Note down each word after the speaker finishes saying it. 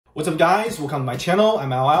What's up guys, welcome to my channel,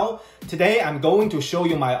 I'm LL. Today I'm going to show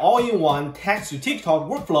you my all-in-one text to TikTok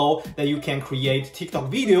workflow that you can create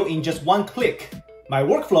TikTok video in just one click. My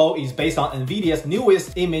workflow is based on NVIDIA's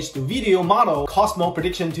newest image to video model, Cosmos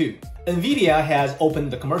Predict2. NVIDIA has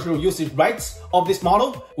opened the commercial usage rights of this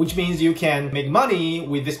model, which means you can make money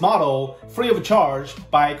with this model free of charge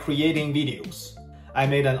by creating videos. I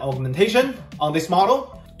made an augmentation on this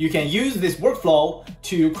model. You can use this workflow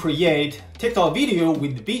to create TikTok video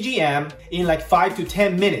with BGM in like 5 to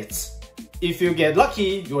 10 minutes. If you get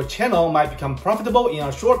lucky, your channel might become profitable in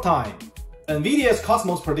a short time. NVIDIA's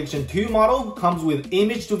Cosmos Predict2 model comes with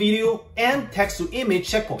image to video and text to image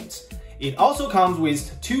checkpoints. It also comes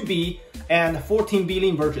with 2B and 14B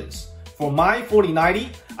link versions. For my 4090,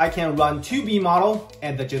 I can run 2B model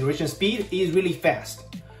and the generation speed is really fast.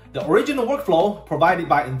 The original workflow provided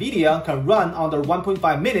by NVIDIA can run under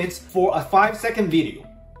 1.5 minutes for a 5-second video.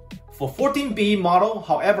 For 14B model,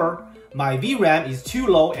 however, my VRAM is too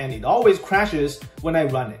low and it always crashes when I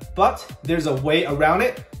run it. But there's a way around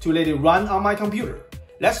it to let it run on my computer.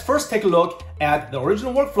 Let's first take a look at the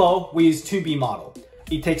original workflow with 2B model.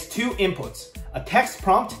 It takes two inputs, a text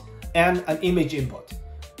prompt and an image input.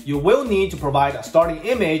 You will need to provide a starting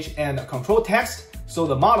image and a control text so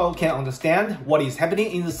the model can understand what is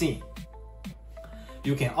happening in the scene.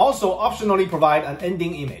 You can also optionally provide an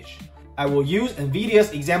ending image. I will use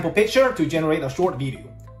NVIDIA's example picture to generate a short video.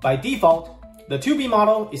 By default, the 2B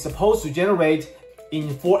model is supposed to generate in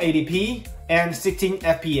 480p and 16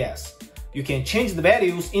 FPS. You can change the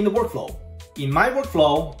values in the workflow. In my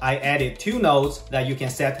workflow, I added two nodes that you can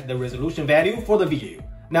set the resolution value for the video.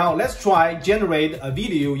 Now let's try generate a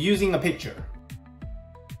video using a picture.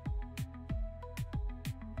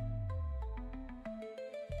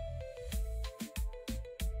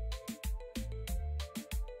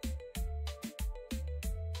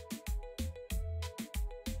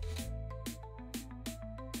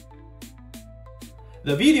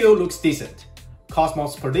 The video looks decent.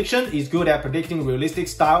 Cosmos Prediction is good at predicting realistic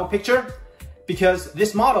style picture because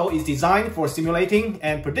this model is designed for simulating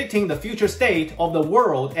and predicting the future state of the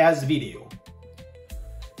world as video.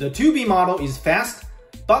 The 2B model is fast,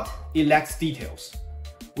 but it lacks details.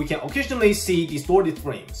 We can occasionally see distorted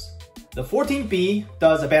frames. The 14B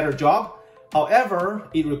does a better job, however,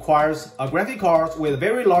 it requires a graphic card with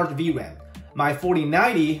very large VRAM. My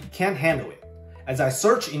 4090 can't handle it. As I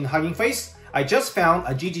search in Hugging Face, I just found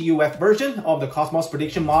a GGUF version of the Cosmos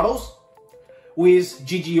Prediction models. With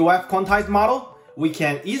GGUF quantized model, we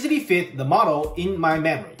can easily fit the model in my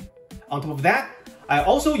memory. On top of that, I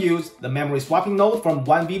also use the memory swapping node from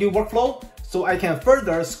one video workflow so I can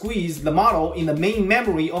further squeeze the model in the main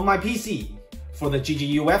memory of my PC. For the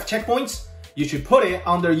GGUF checkpoints, you should put it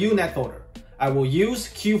under UNet folder. I will use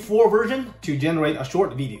Q4 version to generate a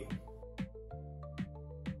short video.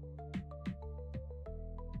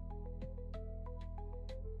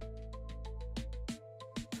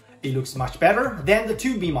 It looks much better than the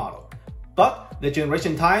 2B model, but the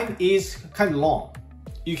generation time is kind of long.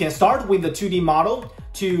 You can start with the 2D model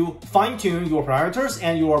to fine-tune your parameters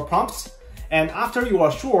and your prompts, and after you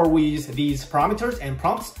are sure with these parameters and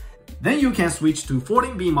prompts, then you can switch to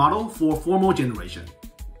 14B model for formal generation.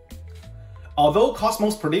 Although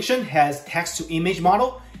Cosmos Prediction has text-to-image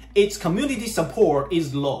model, its community support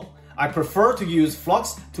is low. I prefer to use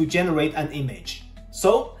Flux to generate an image.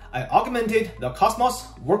 So, I augmented the Cosmos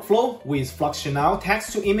workflow with Flux Channel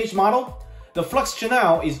text-to-image model. The Flux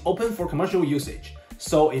Channel is open for commercial usage,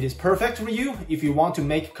 so it is perfect for you if you want to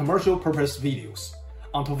make commercial purpose videos.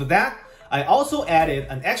 On top of that, I also added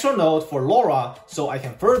an extra node for LoRa so I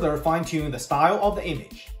can further fine-tune the style of the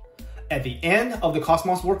image. At the end of the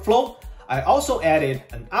Cosmos workflow, I also added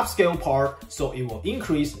an upscale part so it will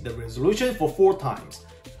increase the resolution for 4 times,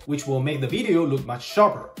 which will make the video look much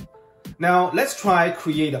sharper. Now let's try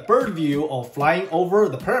create a bird view of flying over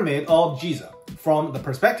the pyramid of Giza from the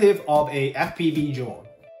perspective of a FPV drone.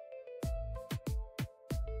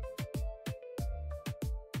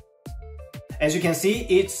 As you can see,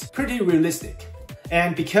 it's pretty realistic.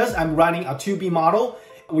 And because I'm running a 2B model,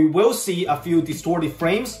 we will see a few distorted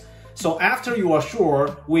frames. So after you are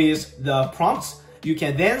sure with the prompts, you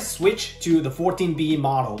can then switch to the 14B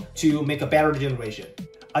model to make a better generation.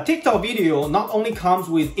 A TikTok video not only comes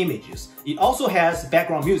with images, it also has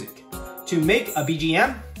background music. To make a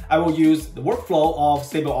BGM, I will use the workflow of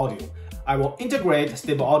Stable Audio. I will integrate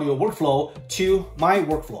Stable Audio workflow to my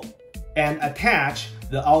workflow and attach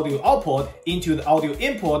the audio output into the audio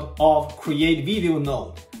input of Create Video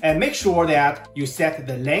node. And make sure that you set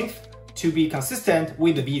the length to be consistent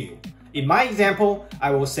with the video. In my example,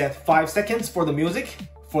 I will set 5 seconds for the music.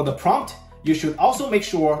 For the prompt, You should also make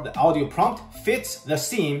sure the audio prompt fits the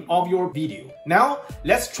theme of your video. Now,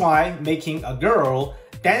 let's try making a girl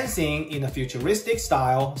dancing in a futuristic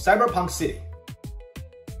style cyberpunk city.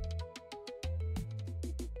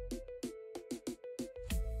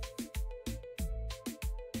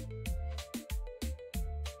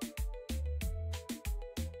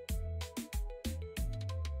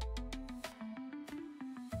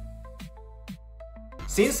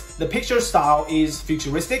 Since the picture style is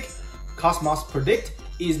futuristic, Cosmos Predict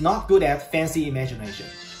is not good at fancy imagination,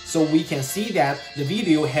 so we can see that the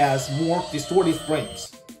video has more distorted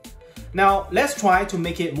frames. Now, let's try to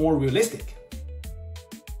make it more realistic.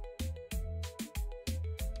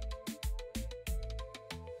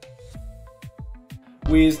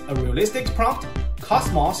 With a realistic prompt,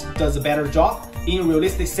 Cosmos does a better job in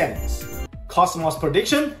realistic settings. Cosmos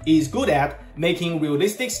Prediction is good at making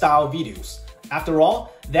realistic style videos. After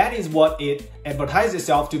all, that is what it advertises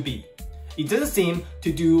itself to be. It doesn't seem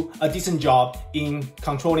to do a decent job in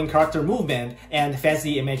controlling character movement and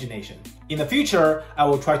fancy imagination. In the future, I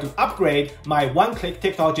will try to upgrade my one-click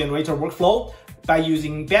TikTok generator workflow by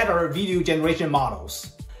using better video generation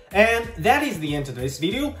models. And that is the end of this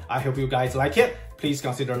video. I hope you guys like it. Please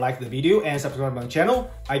consider liking the video and subscribe to my channel.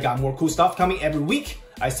 I got more cool stuff coming every week.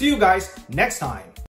 I see you guys next time.